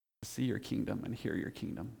see your kingdom and hear your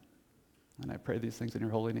kingdom. And I pray these things in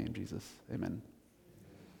your holy name, Jesus. Amen.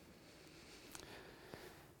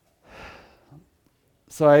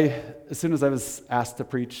 So as soon as I was asked to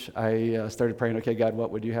preach, I started praying, okay, God,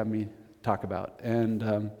 what would you have me talk about?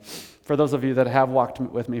 And for those of you that have walked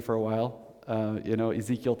with me for a while,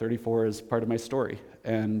 Ezekiel 34 is part of my story.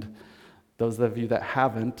 And those of you that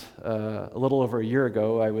haven't, a little over a year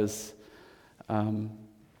ago, I was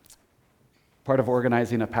part of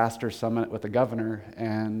organizing a pastor summit with the governor,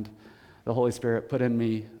 and the Holy Spirit put in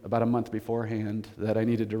me about a month beforehand that I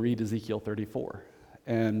needed to read Ezekiel 34.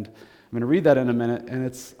 And I'm going to read that in a minute, and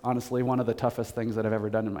it's honestly one of the toughest things that I've ever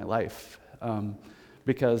done in my life.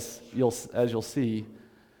 Because as you'll see,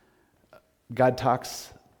 God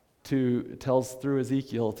tells through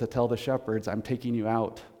Ezekiel to tell the shepherds, I'm taking you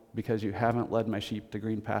out because you haven't led my sheep to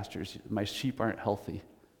green pastures. My sheep aren't healthy,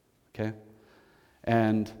 okay?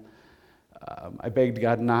 And I begged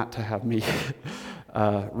God not to have me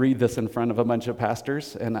read this in front of a bunch of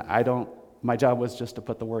pastors, and my job was just to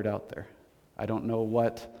put the word out there. I don't know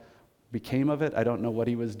what became of it. I don't know what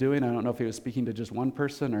he was doing. I don't know if he was speaking to just one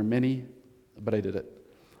person or many, but I did it.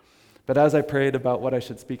 But as I prayed about what I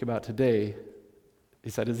should speak about today, he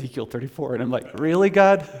said Ezekiel 34, and I'm like, really,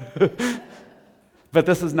 God? But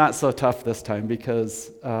this is not so tough this time,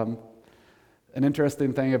 because an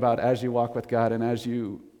interesting thing about as you walk with God and as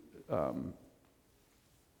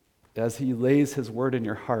he lays his word in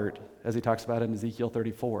your heart, as he talks about in Ezekiel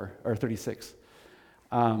 34 or 36,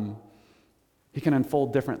 he can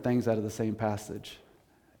unfold different things out of the same passage.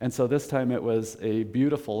 And so this time it was a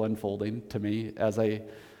beautiful unfolding to me, as I've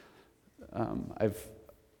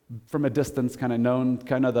from a distance kind of known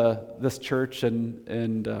kind of this church and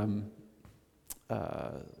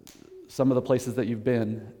some of the places that you've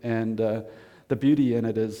been. And the beauty in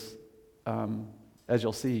it is, as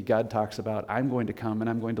you'll see, God talks about, I'm going to come and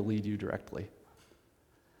I'm going to lead you directly.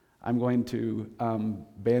 I'm going to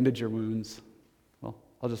bandage your wounds. Well,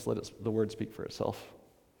 I'll just let the word speak for itself.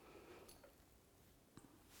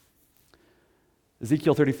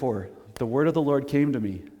 Ezekiel 34, the word of the Lord came to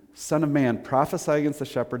me, Son of man, prophesy against the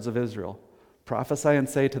shepherds of Israel. Prophesy and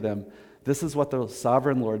say to them, this is what the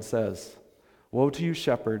sovereign Lord says. Woe to you,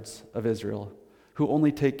 shepherds of Israel, who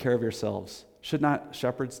only take care of yourselves. Should not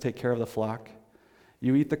shepherds take care of the flock?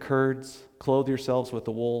 You eat the curds, clothe yourselves with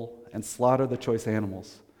the wool, and slaughter the choice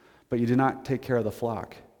animals, but you do not take care of the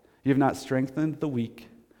flock. You have not strengthened the weak,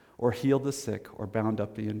 or healed the sick, or bound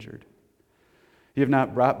up the injured. You have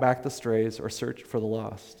not brought back the strays, or searched for the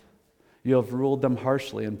lost. You have ruled them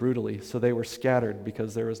harshly and brutally, so they were scattered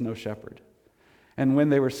because there was no shepherd. And when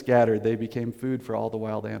they were scattered, they became food for all the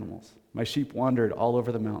wild animals. My sheep wandered all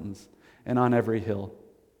over the mountains and on every hill.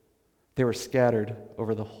 They were scattered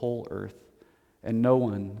over the whole earth, and no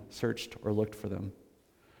one searched or looked for them.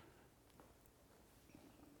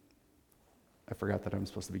 I forgot that I'm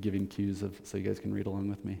supposed to be giving cues so you guys can read along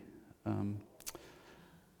with me.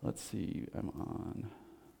 Let's see, I'm on.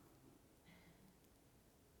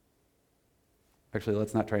 Actually,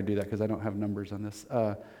 let's not try and do that because I don't have numbers on this.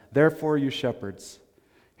 Therefore, you shepherds,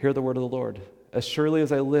 hear the word of the Lord. As surely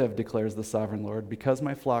as I live, declares the sovereign Lord, because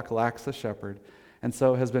my flock lacks a shepherd, and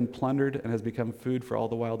so has been plundered and has become food for all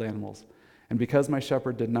the wild animals, and because my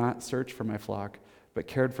shepherd did not search for my flock, but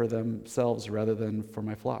cared for themselves rather than for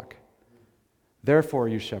my flock. Therefore,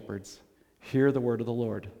 you shepherds, hear the word of the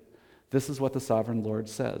Lord. This is what the sovereign Lord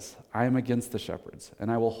says. I am against the shepherds,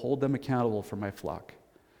 and I will hold them accountable for my flock.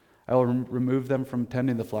 I will remove them from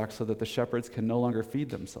tending the flock so that the shepherds can no longer feed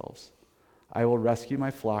themselves. I will rescue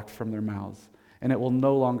my flock from their mouths, and it will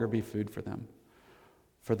no longer be food for them.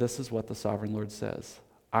 For this is what the sovereign Lord says.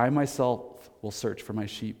 I myself will search for my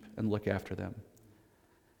sheep and look after them,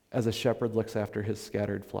 as a shepherd looks after his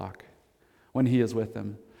scattered flock when he is with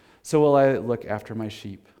them. So will I look after my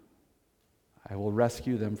sheep. I will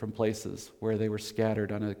rescue them from places where they were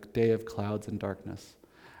scattered on a day of clouds and darkness.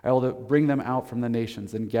 I will bring them out from the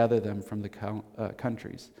nations and gather them from the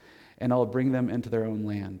countries, and I will bring them into their own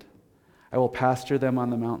land. I will pasture them on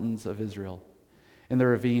the mountains of Israel, in the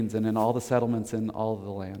ravines and in all the settlements in all of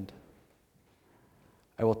the land.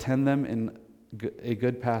 I will tend them in a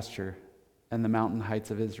good pasture, and the mountain heights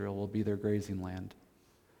of Israel will be their grazing land.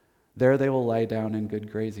 There they will lie down in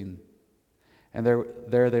good grazing, and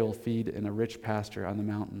there they will feed in a rich pasture on the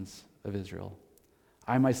mountains of Israel.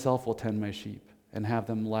 I myself will tend my sheep and have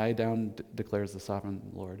them lie down, declares the sovereign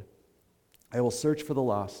Lord. I will search for the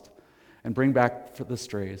lost and bring back for the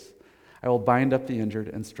strays. I will bind up the injured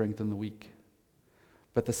and strengthen the weak.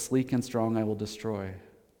 But the sleek and strong I will destroy.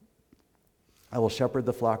 I will shepherd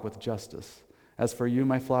the flock with justice. As for you,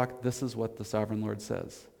 my flock, this is what the sovereign Lord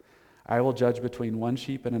says. I will judge between one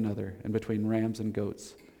sheep and another, and between rams and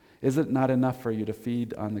goats. Is it not enough for you to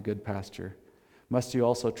feed on the good pasture? Must you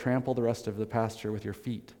also trample the rest of the pasture with your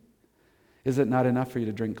feet? Is it not enough for you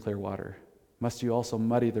to drink clear water? Must you also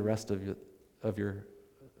muddy the rest with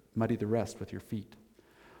your feet?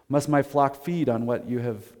 Must my flock feed on what you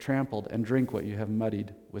have trampled and drink what you have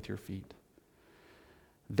muddied with your feet?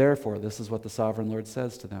 Therefore, this is what the sovereign Lord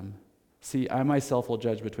says to them. See, I myself will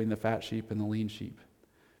judge between the fat sheep and the lean sheep.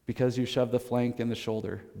 Because you shove the flank and the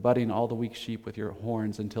shoulder, butting all the weak sheep with your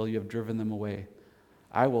horns until you have driven them away,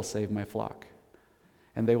 I will save my flock,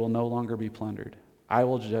 and they will no longer be plundered. I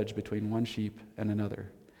will judge between one sheep and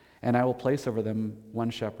another, and I will place over them one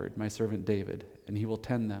shepherd, my servant David, and he will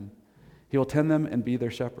tend them. He will tend them and be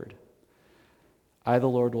their shepherd. I, the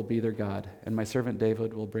Lord, will be their God, and my servant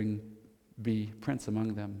David will be prince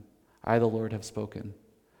among them. I, the Lord, have spoken.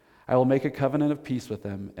 I will make a covenant of peace with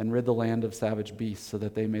them and rid the land of savage beasts so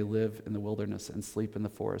that they may live in the wilderness and sleep in the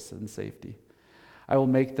forests in safety. I will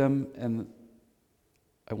make them and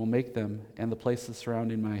the places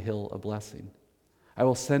surrounding my hill a blessing. I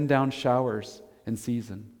will send down showers in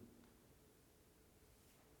season.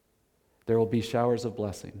 There will be showers of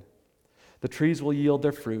blessing. The trees will yield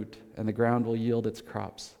their fruit, and the ground will yield its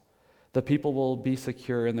crops. The people will be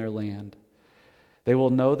secure in their land. They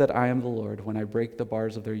will know that I am the Lord when I break the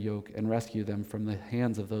bars of their yoke and rescue them from the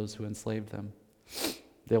hands of those who enslaved them.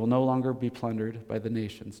 They will no longer be plundered by the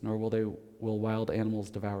nations, nor will wild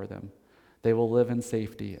animals devour them. They will live in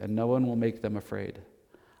safety, and no one will make them afraid.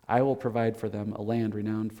 I will provide for them a land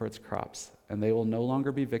renowned for its crops, and they will no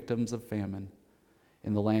longer be victims of famine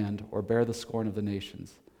in the land or bear the scorn of the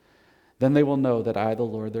nations. Then they will know that I, the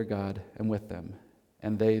Lord their God, am with them,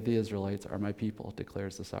 and they, the Israelites, are my people,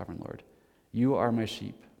 declares the sovereign Lord. You are my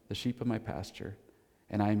sheep, the sheep of my pasture,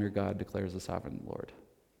 and I am your God, declares the sovereign Lord.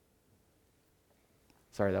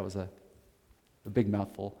 Sorry, that was a big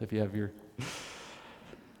mouthful, if you have your...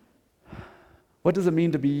 What does it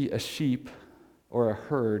mean to be a sheep or a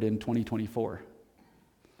herd in 2024?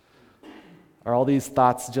 Are all these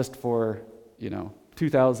thoughts just for,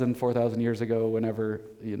 2,000, 4,000 years ago, whenever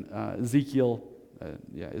Ezekiel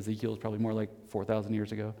is probably more like 4,000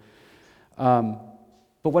 years ago.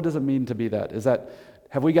 But what does it mean to be that?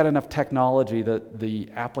 Have we got enough technology that the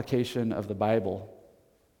application of the Bible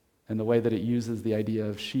and the way that it uses the idea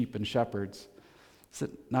of sheep and shepherds, is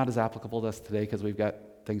it not as applicable to us today because we've got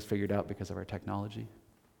things figured out because of our technology?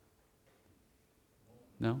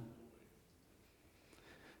 No?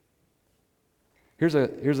 Here's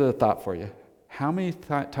a thought for you. How many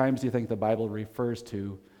times do you think the Bible refers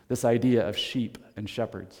to this idea of sheep and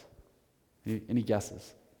shepherds? Any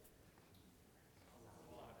guesses?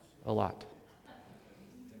 A lot.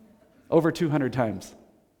 Over 200 times.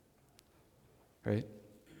 Right?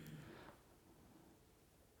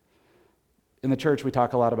 In the church, we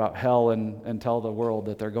talk a lot about hell and tell the world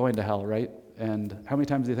that they're going to hell, right? And how many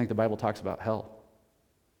times do you think the Bible talks about hell?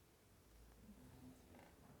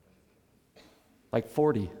 Like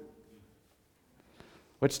 40.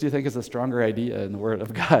 Which do you think is a stronger idea in the Word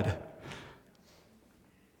of God?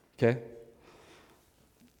 Okay?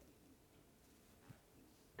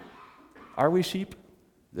 Are we sheep?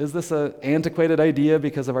 Is this an antiquated idea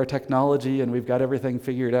because of our technology and we've got everything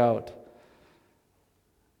figured out?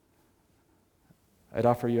 I'd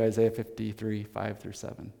offer you Isaiah 53,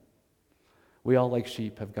 5-7. We all, like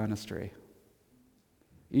sheep, have gone astray.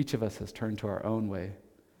 Each of us has turned to our own way,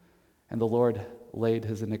 and the Lord laid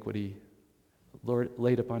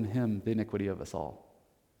upon him the iniquity of us all.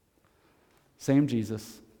 Same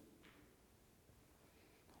Jesus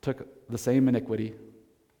took the same iniquity.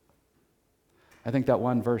 I think that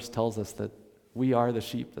one verse tells us that we are the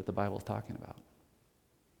sheep that the Bible is talking about.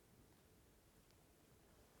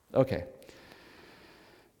 Okay.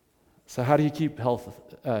 So how do you keep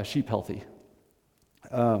sheep healthy?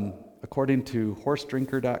 According to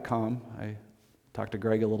horsedrinker.com, I talked to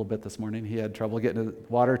Greg a little bit this morning. He had trouble getting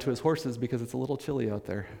water to his horses because it's a little chilly out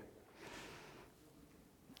there.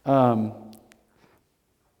 I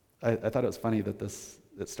thought it was funny that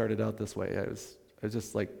it started out this way. I was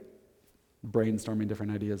just like brainstorming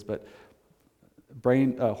different ideas, but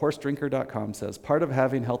horsedrinker.com says, part of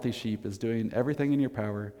having healthy sheep is doing everything in your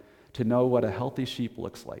power to know what a healthy sheep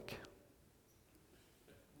looks like.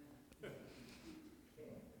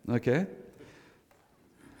 Okay?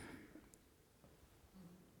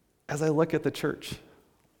 As I look at the church,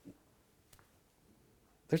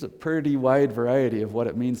 there's a pretty wide variety of what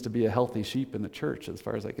it means to be a healthy sheep in the church as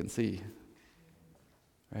far as I can see.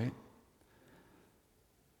 Right?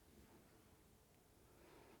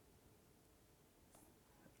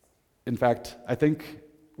 In fact, I think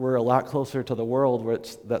we're a lot closer to the world,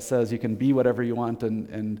 that says you can be whatever you want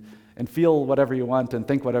and feel whatever you want and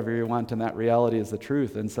think whatever you want, and that reality is the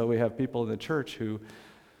truth. And so we have people in the church who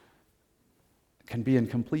can be in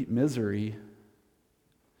complete misery,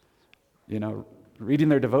 reading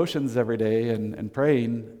their devotions every day and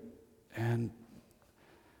praying, and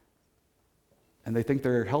they think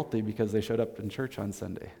they're healthy because they showed up in church on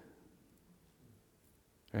Sunday.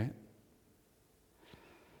 Right?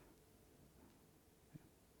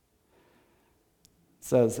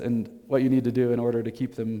 Says, and what you need to do in order to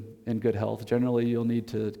keep them in good health. Generally, you'll need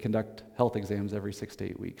to conduct health exams every 6 to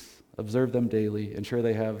 8 weeks. Observe them daily. Ensure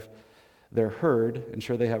they're heard.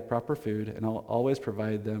 Ensure they have proper food, and I'll always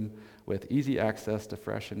provide them with easy access to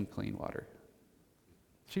fresh and clean water.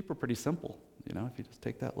 Sheep are pretty simple, if you just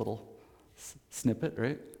take that little snippet,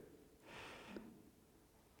 right?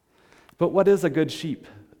 But what is a good sheep?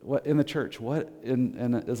 What in the church?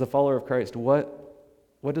 And as a follower of Christ, what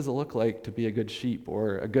does it look like to be a good sheep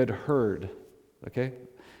or a good herd? Okay?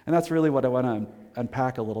 And that's really what I want to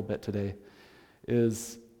unpack a little bit today,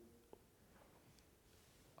 is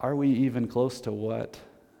are we even close to what?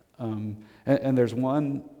 And there's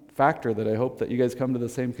one factor that I hope that you guys come to the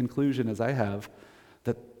same conclusion as I have,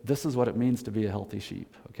 that this is what it means to be a healthy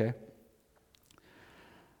sheep, okay?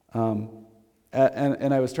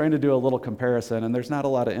 And I was trying to do a little comparison, and there's not a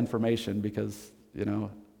lot of information because,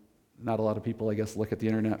 not a lot of people, I guess, look at the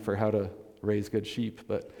internet for how to raise good sheep.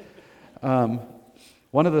 But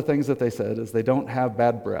one of the things that they said is they don't have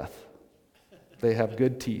bad breath. They have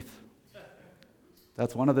good teeth.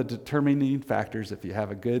 That's one of the determining factors if you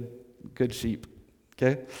have a good sheep.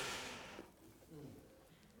 Okay?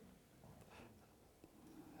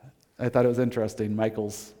 I thought it was interesting,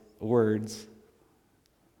 Michael's words.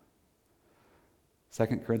 2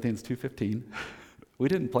 Corinthians 2:15. We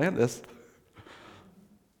didn't plan this.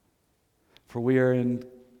 For we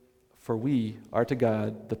are to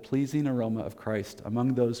God the pleasing aroma of Christ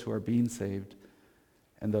among those who are being saved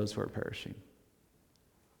and those who are perishing.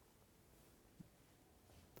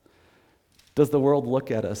 Does the world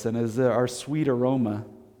look at us, and is our sweet aroma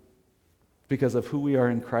because of who we are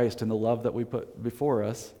in Christ and the love that we put before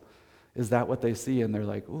us, is that what they see and they're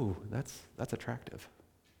like, ooh, that's attractive?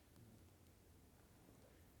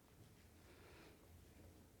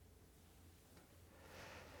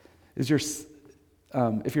 If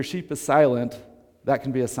your sheep is silent, that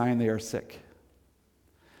can be a sign they are sick.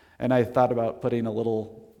 And I thought about putting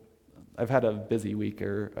I've had a busy week,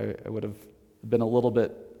 or I would have been a little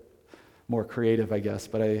bit more creative, I guess,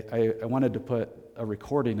 but I wanted to put a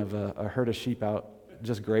recording of a herd of sheep out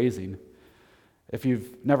just grazing. If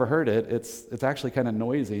you've never heard it, it's actually kind of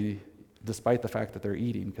noisy, despite the fact that they're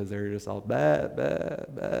eating, because they're just all bah, bah,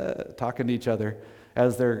 bah, talking to each other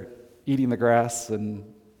as they're eating the grass, and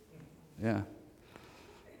yeah.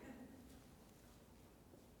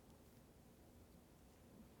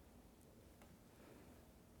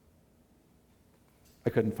 I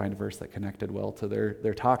couldn't find a verse that connected well to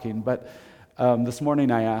their talking, but this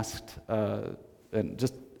morning I asked, and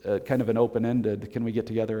just kind of an open-ended, can we get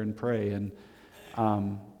together and pray? And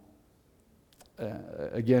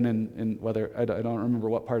again, in whether, I don't remember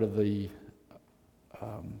what part of the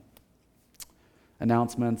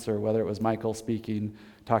announcements or whether it was Michael speaking,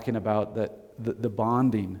 talking about that the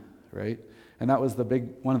bonding, right? And that was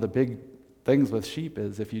one of the big things with sheep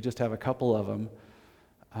is if you just have a couple of them,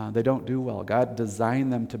 they don't do well. God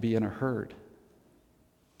designed them to be in a herd,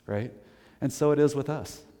 right? And so it is with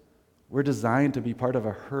us. We're designed to be part of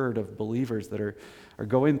a herd of believers that are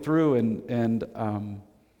going through and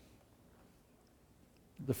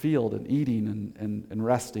the field and eating and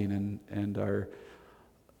resting and are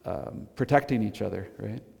protecting each other,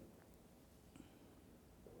 right?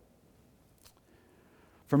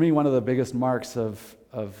 For me, one of the biggest marks of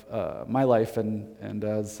my life, and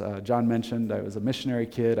as John mentioned, I was a missionary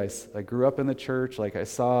kid. I grew up in the church. Like I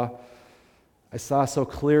saw so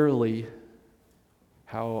clearly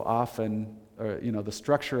how often, the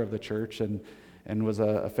structure of the church, and was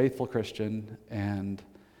a faithful Christian. And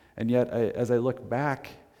yet, as I look back,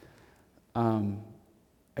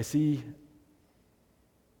 I see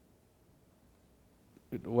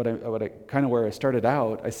where I started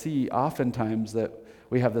out. I see oftentimes that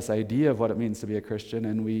we have this idea of what it means to be a Christian,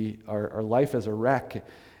 and our life is a wreck,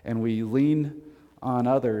 and we lean on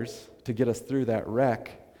others to get us through that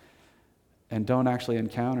wreck, and don't actually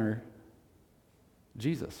encounter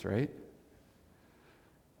Jesus, right?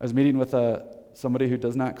 I was meeting with somebody who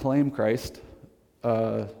does not claim Christ,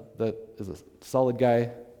 that is a solid guy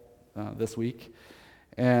this week,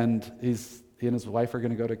 and he and his wife are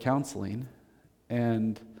going to go to counseling,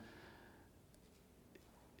 and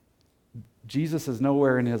Jesus is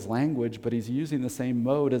nowhere in his language, but he's using the same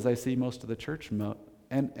mode as I see most of the church mode,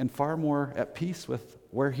 and far more at peace with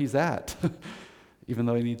where he's at, even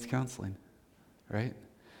though he needs counseling, right?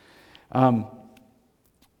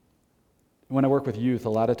 When I work with youth, a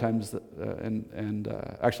lot of times,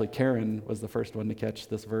 actually Karen was the first one to catch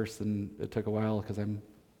this verse, and it took a while because I'm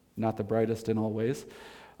not the brightest in all ways.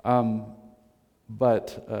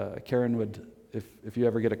 But Karen would, if you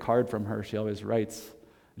ever get a card from her, she always writes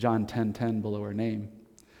John 10:10 below her name.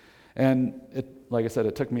 And like I said,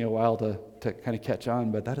 it took me a while to kind of catch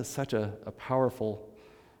on, but that is such a powerful,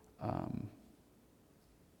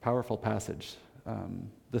 powerful passage.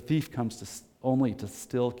 The thief comes only to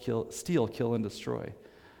steal, kill, and destroy.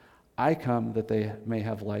 I come that they may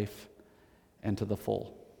have life and to the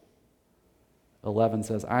full. 11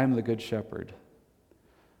 says, I am the good shepherd.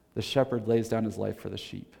 The shepherd lays down his life for the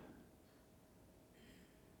sheep.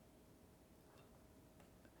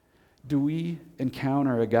 Do we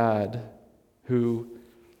encounter a God who,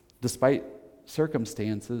 despite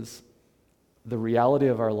circumstances, the reality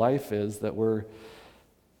of our life is that we're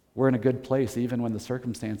in a good place even when the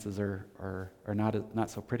circumstances are not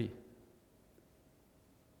so pretty?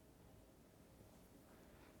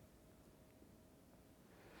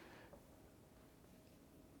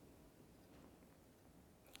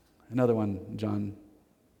 Another one, John.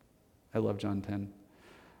 I love John 10.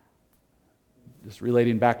 Just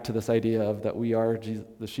relating back to this idea of that we are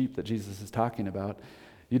the sheep that Jesus is talking about.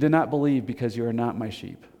 You did not believe because you are not my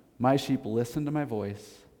sheep. My sheep listen to my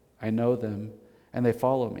voice. I know them, and they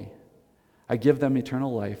follow me. I give them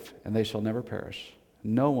eternal life, and they shall never perish.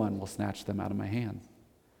 No one will snatch them out of my hand.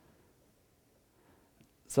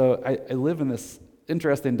 So I live in this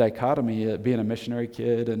interesting dichotomy, being a missionary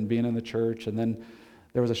kid and being in the church, and then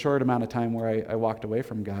there was a short amount of time where I walked away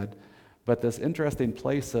from God. But this interesting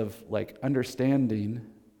place of like understanding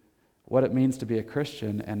what it means to be a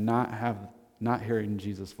Christian and not hearing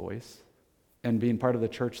Jesus' voice, and being part of the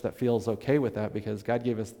church that feels okay with that because God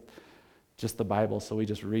gave us just the Bible, so we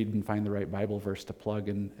just read and find the right Bible verse to plug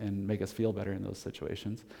and make us feel better in those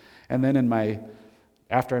situations. And then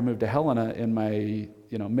after I moved to Helena in my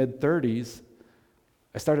mid-30s,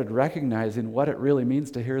 I started recognizing what it really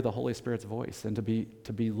means to hear the Holy Spirit's voice and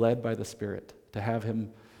to be led by the Spirit, to have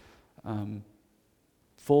Him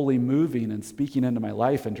fully moving and speaking into my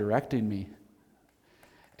life and directing me.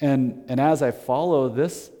 And as I follow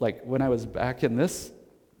this, like when I was back in this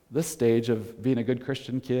stage of being a good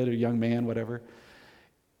Christian kid or young man, whatever,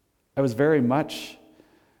 I was very much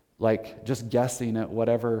like just guessing at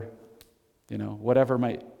whatever I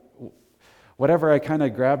kind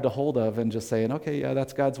of grabbed a hold of and just saying, okay, yeah,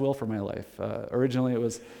 that's God's will for my life. Originally it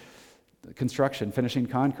was construction, finishing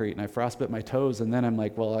concrete, and I frostbit my toes, and then I'm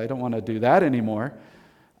like, well, I don't want to do that anymore.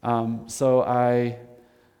 So I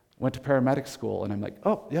went to paramedic school, and I'm like,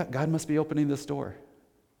 oh, yeah, God must be opening this door,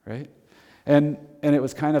 right? And it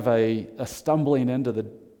was kind of a stumbling into the,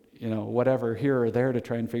 whatever here or there to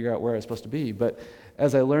try and figure out where I was supposed to be. But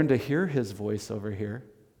as I learned to hear His voice over here,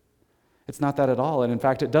 it's not that at all. And in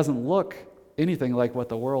fact, it doesn't look anything like what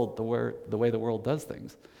the way the world does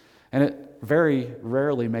things. And it very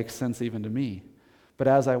rarely makes sense even to me. But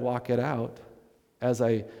as I walk it out, as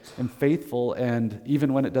I am faithful, and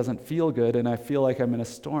even when it doesn't feel good and I feel like I'm in a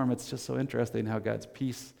storm, it's just so interesting how God's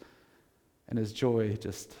peace and His joy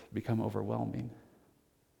just become overwhelming.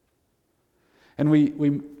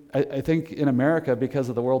 And I think in America, because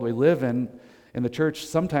of the world we live in the church,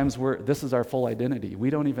 sometimes this is our full identity. We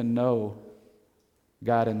don't even know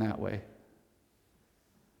God in that way.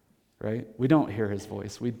 Right? We don't hear His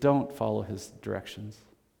voice. We don't follow His directions.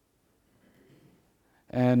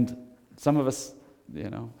 And some of us,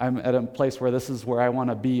 I'm at a place where this is where I want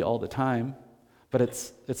to be all the time, but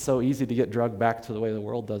it's so easy to get drugged back to the way the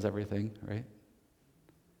world does everything, right?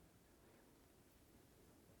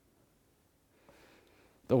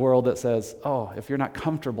 The world that says, oh, if you're not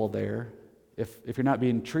comfortable there, if you're not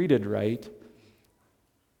being treated right,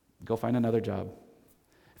 go find another job.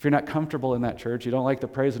 If you're not comfortable in that church, you don't like the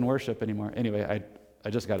praise and worship anymore. Anyway, I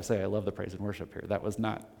just got to say, I love the praise and worship here. I was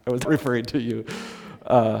referring to you,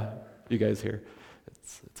 you guys here.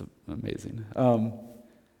 It's amazing.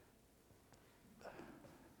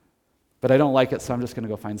 But I don't like it, so I'm just going to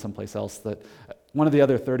go find someplace else one of the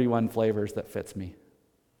other 31 flavors that fits me.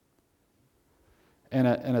 And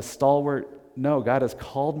a stalwart, no, God has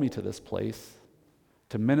called me to this place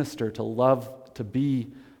to minister, to love, to be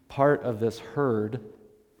part of this herd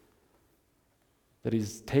that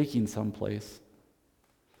He's taking someplace.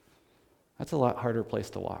 That's a lot harder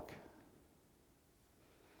place to walk,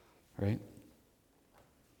 right?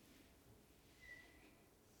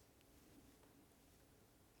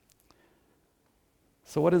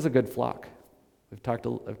 So what is a good flock? I've talked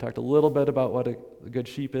a little bit about what a good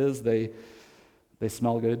sheep is. They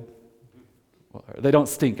smell good. Well, they don't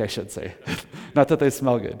stink, I should say. Not that they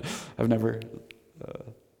smell good. I've never,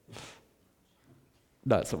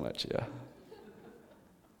 not so much, yeah.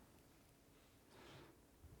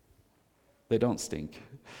 They don't stink.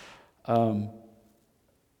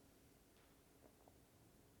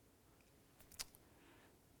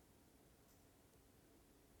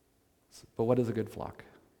 But what is a good flock?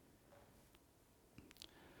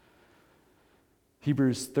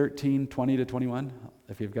 Hebrews 13, 20 to 21.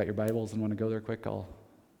 If you've got your Bibles and want to go there quick, I'll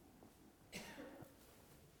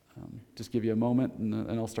just give you a moment and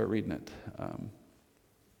I'll start reading it.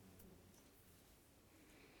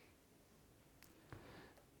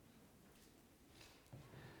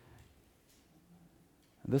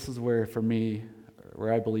 This is where, for me,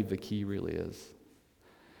 where I believe the key really is.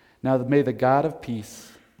 Now may the God of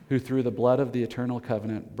peace, who through the blood of the eternal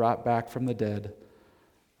covenant brought back from the dead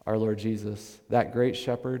our Lord Jesus, that great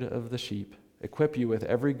shepherd of the sheep, equip you with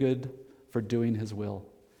every good for doing his will.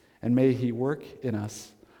 And may he work in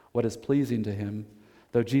us what is pleasing to him,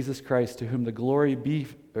 through Jesus Christ, to whom the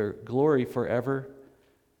glory forever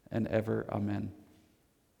and ever. Amen.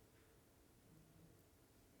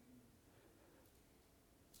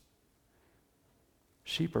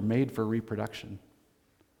 Sheep are made for reproduction,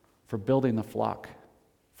 for building the flock,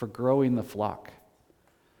 for growing the flock.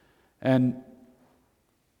 And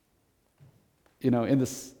in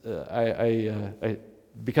this,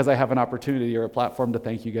 because I have an opportunity or a platform to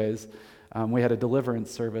thank you guys, we had a deliverance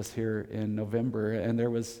service here in November, and there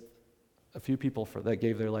was a few people that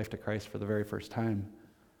gave their life to Christ for the very first time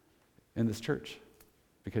in this church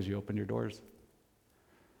because you opened your doors.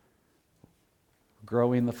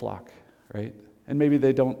 Growing the flock, right? And maybe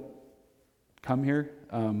they don't come here,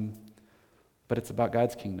 but it's about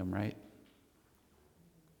God's kingdom, right?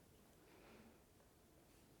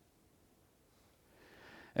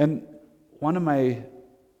 And one of my,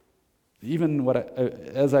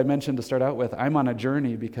 as I mentioned to start out with, I'm on a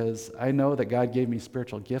journey because I know that God gave me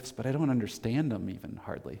spiritual gifts, but I don't understand them even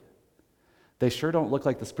hardly. They sure don't look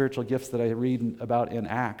like the spiritual gifts that I read about in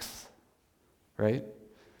Acts, right?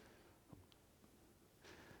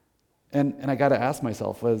 And I got to ask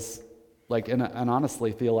myself, and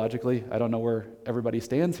honestly, theologically, I don't know where everybody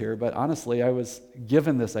stands here, but honestly, I was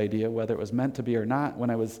given this idea, whether it was meant to be or not, when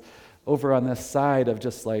I was over on this side of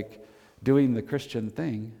just like doing the Christian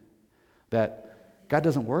thing, that God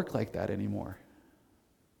doesn't work like that anymore.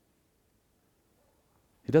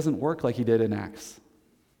 He doesn't work like he did in Acts.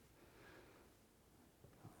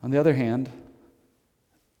 On the other hand,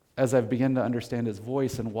 as I've begun to understand his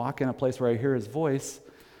voice and walk in a place where I hear his voice,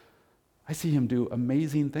 I see him do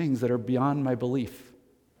amazing things that are beyond my belief.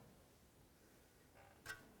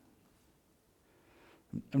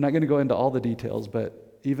 I'm not going to go into all the details, but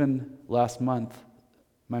even last month,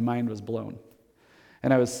 my mind was blown.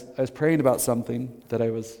 And I was praying about something that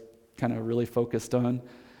I was kind of really focused on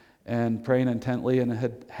and praying intently, and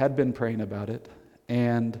had been praying about it.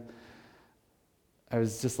 And I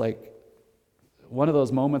was just like, one of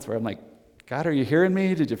those moments where I'm like, God, are you hearing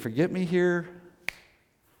me? Did you forget me here?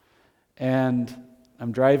 And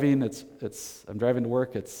I'm driving. I'm driving to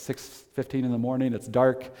work. It's 6:15 in the morning. It's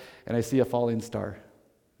dark, and I see a falling star.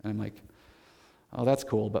 And I'm like, oh, that's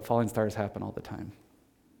cool, but falling stars happen all the time.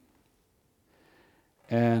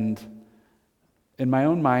 And in my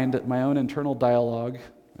own mind, my own internal dialogue,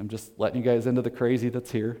 I'm just letting you guys into the crazy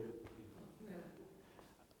that's here.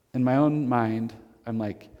 In my own mind, I'm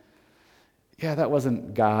like, yeah, that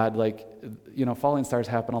wasn't God. Like, falling stars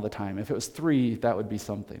happen all the time. If it was 3, that would be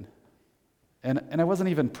something. And I wasn't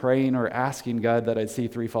even praying or asking God that I'd see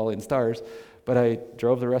 3 falling stars, but I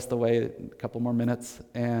drove the rest of the way, a couple more minutes,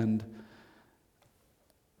 and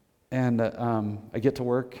I get to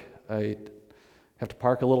work. I have to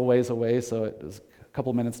park a little ways away, so it was a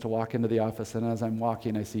couple minutes to walk into the office, and as I'm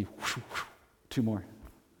walking, I see 2 more.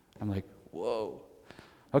 I'm like, whoa.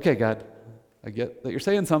 Okay, God, I get that you're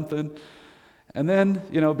saying something. And then,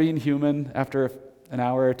 being human, after an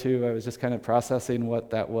hour or 2, I was just kind of processing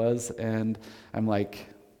what that was, and I'm like,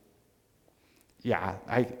 yeah,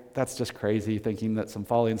 that's just crazy, thinking that some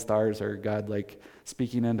falling stars are God like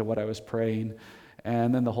speaking into what I was praying.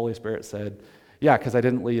 And then the Holy Spirit said, yeah, because I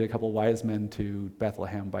didn't lead a couple wise men to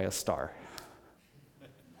Bethlehem by a star.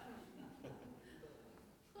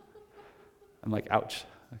 I'm like, ouch.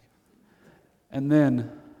 And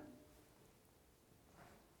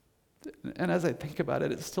as I think about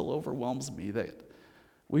it, it still overwhelms me that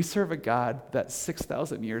we serve a God that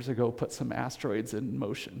 6,000 years ago put some asteroids in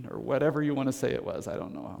motion, or whatever you want to say it was. I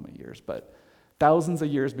don't know how many years, but thousands of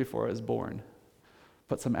years before I was born,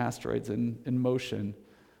 put some asteroids in motion,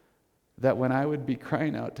 that when I would be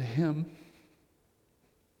crying out to him,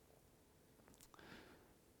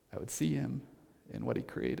 I would see him in what he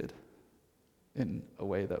created in a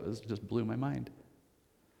way that was just blew my mind.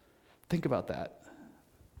 Think about that.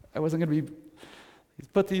 I wasn't going to be, he's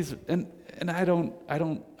put these, and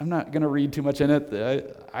I'm not going to read too much in it.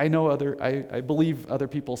 I believe other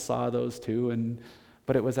people saw those too,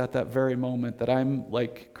 but it was at that very moment that I'm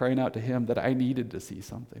like crying out to him that I needed to see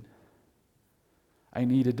something. I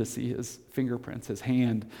needed to see his fingerprints, his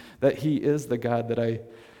hand, that he is the God that I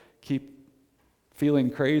keep feeling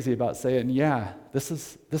crazy about saying, yeah, this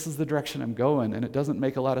is the direction I'm going, and it doesn't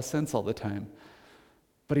make a lot of sense all the time.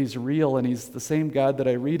 But he's real, and he's the same God that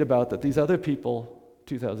I read about that these other people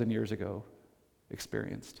 2,000 years ago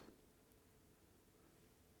experienced.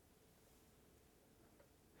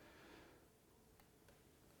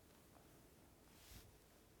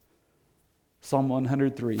 Psalm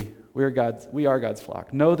 103, we are God's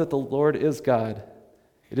flock. Know that the Lord is God.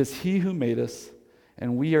 It is he who made us,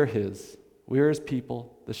 and we are his. We are his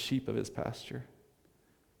people, the sheep of his pasture.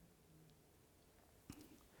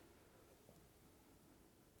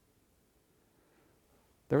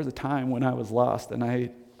 There was a time when I was lost, and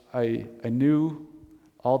I knew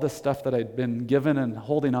all this stuff that I'd been given and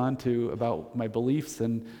holding on to about my beliefs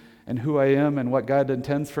and who I am and what God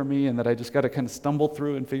intends for me, and that I just got to kind of stumble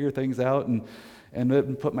through and figure things out and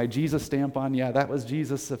then put my Jesus stamp on. Yeah, that was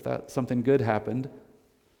Jesus if that something good happened.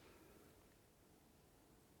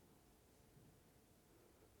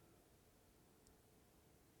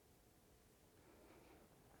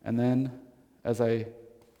 And then as I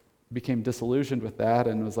became disillusioned with that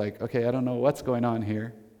and was like, okay, I don't know what's going on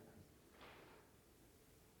here,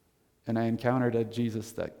 and I encountered a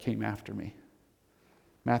Jesus that came after me.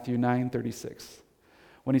 Matthew 9:36.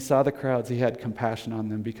 When he saw the crowds, he had compassion on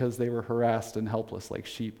them because they were harassed and helpless like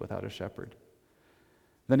sheep without a shepherd.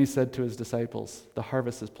 Then he said to his disciples, the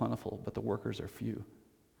harvest is plentiful, but the workers are few.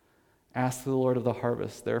 Ask the Lord of the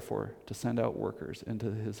harvest, therefore, to send out workers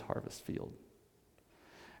into his harvest field.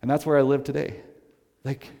 And that's where I live today.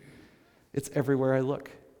 Like, it's everywhere I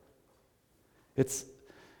look.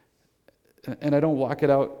 And I don't walk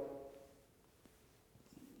it out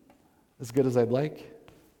as good as I'd like.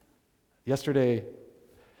 Yesterday,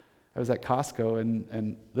 I was at Costco,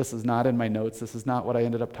 and this is not in my notes. This is not what I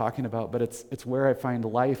ended up talking about, but it's where I find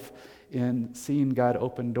life in seeing God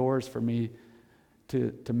open doors for me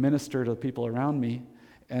to minister to the people around me,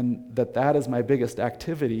 and that is my biggest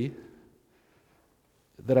activity,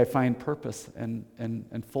 that I find purpose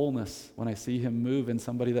and fullness when I see him move in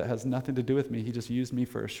somebody that has nothing to do with me. He just used me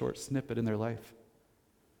for a short snippet in their life.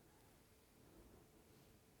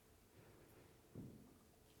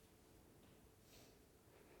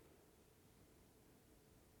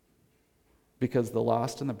 Because the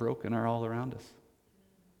lost and the broken are all around us.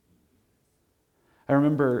 I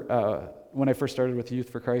remember when I first started with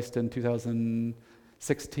Youth for Christ in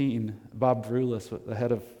 2016, Bob Vrulis, the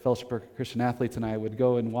head of Fellowship for Christian Athletes, and I would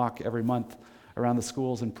go and walk every month around the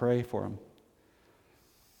schools and pray for them.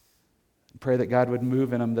 Pray that God would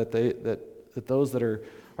move in them, that those that are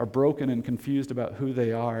broken and confused about who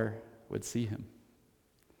they are would see him.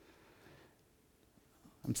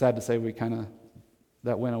 I'm sad to say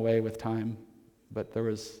that went away with time, but there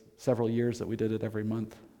was several years that we did it every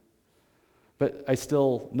month. But I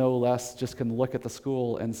still no less just can look at the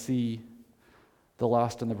school and see the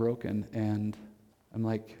lost and the broken, and I'm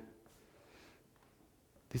like,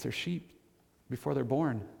 these are sheep before they're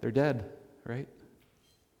born. They're dead, right?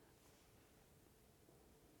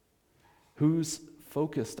 Who's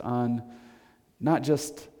focused on not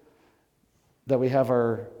just that we have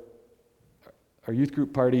our youth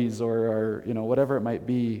group parties or our, whatever it might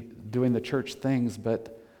be, doing the church things,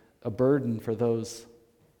 but a burden for those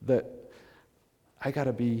that I got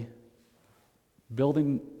to be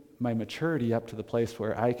building my maturity up to the place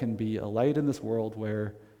where I can be a light in this world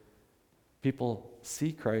where people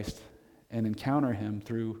see Christ and encounter him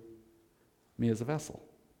through me as a vessel.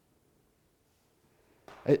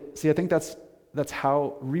 I think that's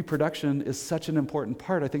how reproduction is such an important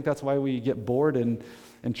part. I think that's why we get bored in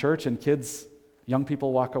church and young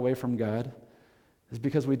people walk away from God, is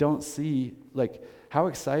because we don't see, how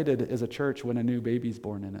excited is a church when a new baby's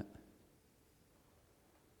born in it?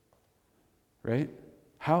 Right?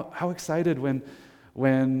 How excited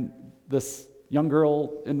when this young girl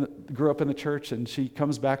grew up in the church and she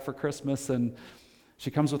comes back for Christmas and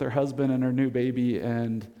she comes with her husband and her new baby,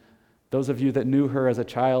 and those of you that knew her as a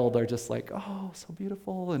child are just like, oh, so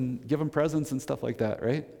beautiful, and give them presents and stuff like that,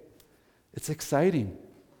 right? It's exciting.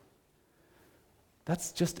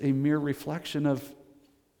 That's just a mere reflection of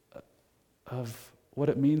what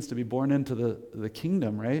it means to be born into the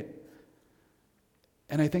kingdom, right?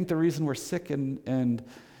 And I think the reason we're sick and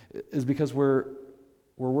is because we're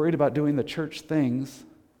worried about doing the church things,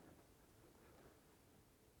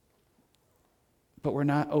 but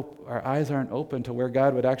our eyes aren't open to where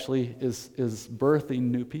God would actually is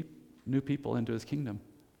birthing new people into his kingdom.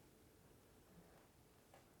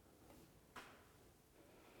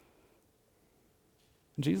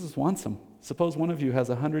 Jesus wants them. Suppose one of you has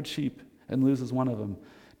 100 sheep and loses one of them.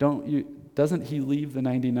 Doesn't he leave the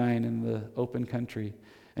 99 in the open country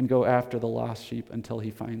and go after the lost sheep until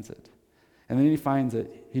he finds it? And then he finds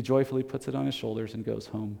it, he joyfully puts it on his shoulders and goes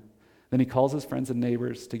home. Then he calls his friends and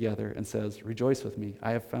neighbors together and says, "Rejoice with me,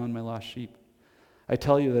 I have found my lost sheep." I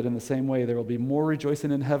tell you that in the same way there will be more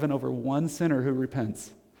rejoicing in heaven over one sinner who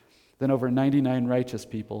repents than over 99 righteous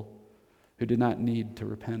people who did not need to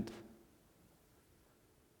repent.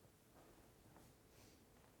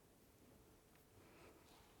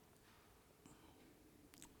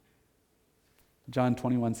 John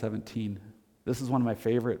 21:17. This is one of my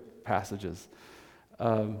favorite passages.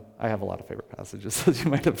 I have a lot of favorite passages, as you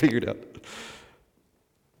might have figured out.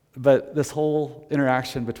 But this whole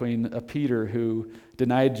interaction between Peter, who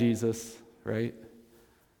denied Jesus, right?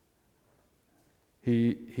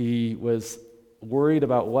 He was worried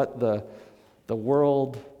about what the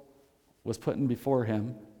world was putting before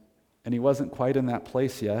him, and he wasn't quite in that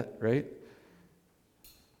place yet, right?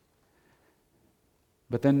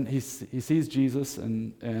 But then he sees Jesus,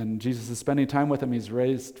 and Jesus is spending time with him. He's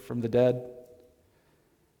raised from the dead.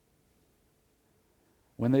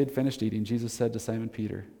 When they had finished eating, Jesus said to Simon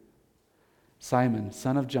Peter, "Simon,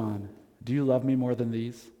 son of John, do you love me more than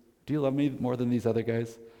these? Do you love me more than these other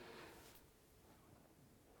guys?"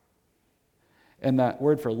 And that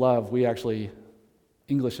word for love,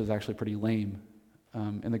 English is actually pretty lame.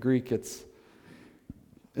 In the Greek, it's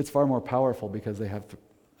far more powerful because they have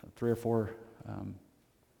three or four.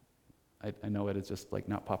 I know it's just like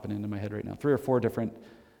not popping into my head right now. 3 or 4 different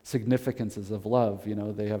significances of love.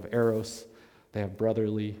 They have eros, they have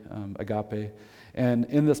brotherly, agape. And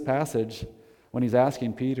in this passage, when he's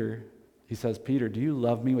asking Peter, he says, "Peter, do you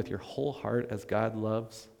love me with your whole heart as God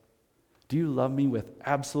loves? Do you love me with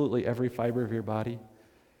absolutely every fiber of your body?"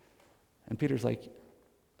 And Peter's like,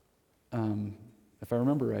 if I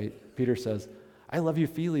remember right, Peter says, "I love you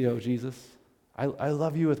filio, Jesus. I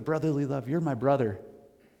love you with brotherly love. You're my brother."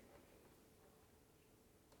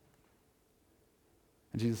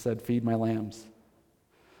 And Jesus said, "Feed my lambs."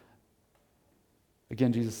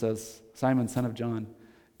 Again, Jesus says, "Simon, son of John,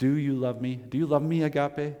 do you love me? Do you love me,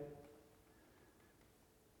 agape?"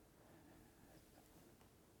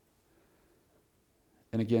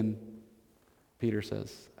 And again, Peter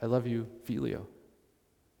says, "I love you, filio.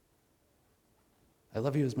 I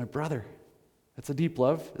love you as my brother." That's a deep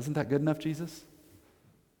love. Isn't that good enough, Jesus?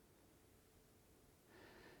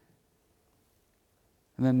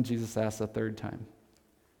 And then Jesus asks a third time,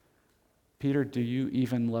 "Peter, do you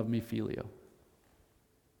even love me, filio?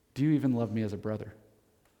 Do you even love me as a brother?"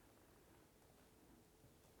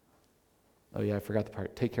 Oh yeah, I forgot the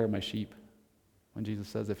part. Take care of my sheep. When Jesus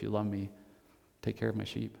says, "If you love me, take care of my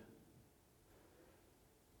sheep."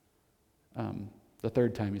 The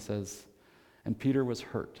third time he says, and Peter was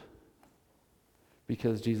hurt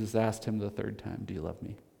because Jesus asked him the third time, "Do you love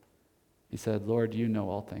me?" He said, "Lord, you know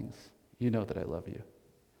all things. You know that I love you."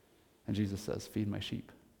 And Jesus says, "Feed my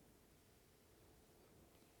sheep."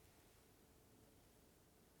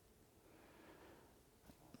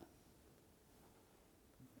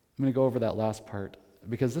 I'm going to go over that last part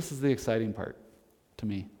because this is the exciting part to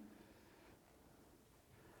me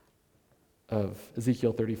of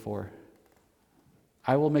Ezekiel 34.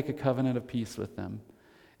 "I will make a covenant of peace with them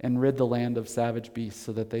and rid the land of savage beasts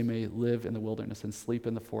so that they may live in the wilderness and sleep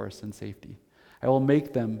in the forest in safety. I will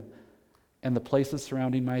make them and the places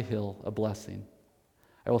surrounding my hill a blessing.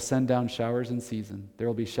 I will send down showers in season. There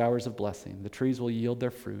will be showers of blessing. The trees will yield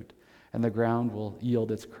their fruit, and the ground will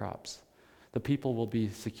yield its crops. The people will be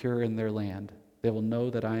secure in their land. They will know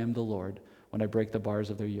that I am the Lord when I break the bars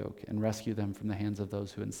of their yoke and rescue them from the hands of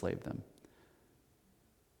those who enslave them.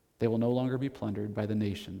 They will no longer be plundered by the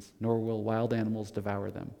nations, nor will wild animals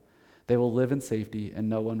devour them. They will live in safety, and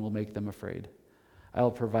no one will make them afraid. I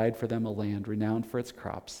will provide for them a land renowned for its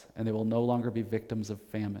crops, and they will no longer be victims of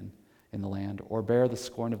famine in the land or bear the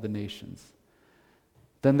scorn of the nations.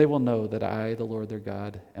 Then they will know that I, the Lord their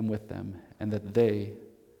God, am with them, and that they,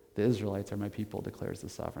 the Israelites, are my people, declares the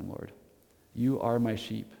sovereign Lord. You are my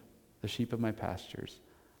sheep, the sheep of my pastures,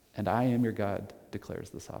 and I am your God, declares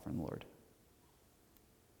the sovereign Lord."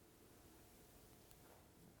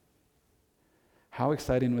 How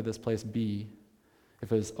exciting would this place be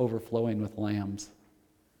if it was overflowing with lambs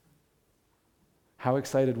How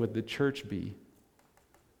excited would the church be?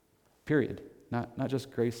 Period. Not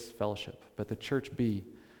just Grace Fellowship, but the church be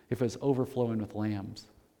if it was overflowing with lambs.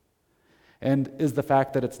 And is the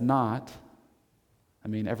fact that it's not, I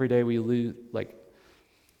mean, every day we lose, like,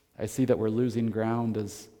 I see that we're losing ground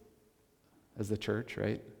as the church,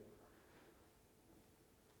 right?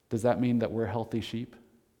 Does that mean that we're healthy sheep?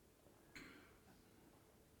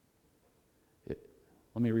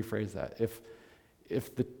 Let me rephrase that.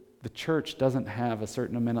 If the church doesn't have a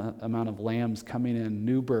certain amount of lambs coming in,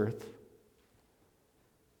 new birth,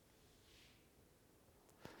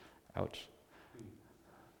 ouch.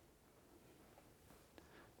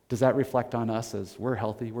 Does that reflect on us as we're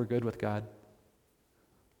healthy, we're good with God,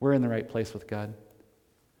 we're in the right place with God?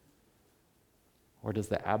 Or does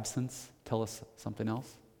the absence tell us something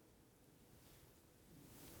else?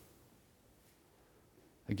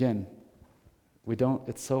 Again,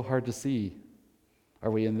 it's so hard to see. Are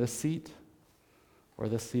we in this seat or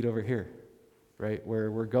this seat over here, right? Where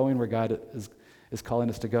we're going where God is calling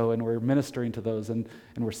us to go, and we're ministering to those, and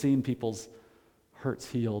we're seeing people's hurts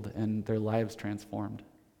healed and their lives transformed.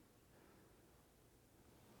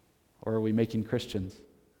 Or are we making Christians,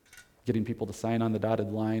 getting people to sign on the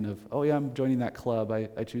dotted line of, oh yeah, I'm joining that club.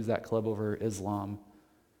 I choose that club over Islam.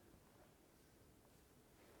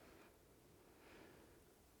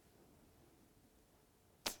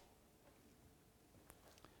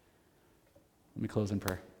 Let me close in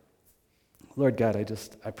prayer. Lord God,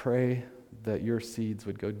 I pray that your seeds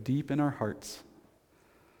would go deep in our hearts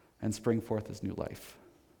and spring forth as new life.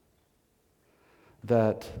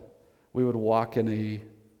 That we would walk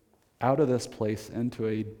out of this place into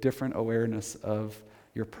a different awareness of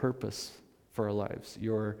your purpose for our lives,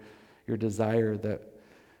 your desire that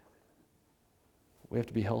we have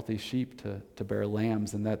to be healthy sheep to bear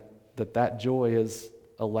lambs, and that joy is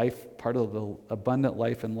a life, part of the abundant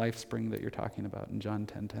life and life spring that you're talking about in John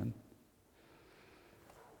 10:10.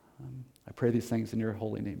 I pray these things in your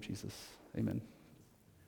holy name, Jesus. Amen.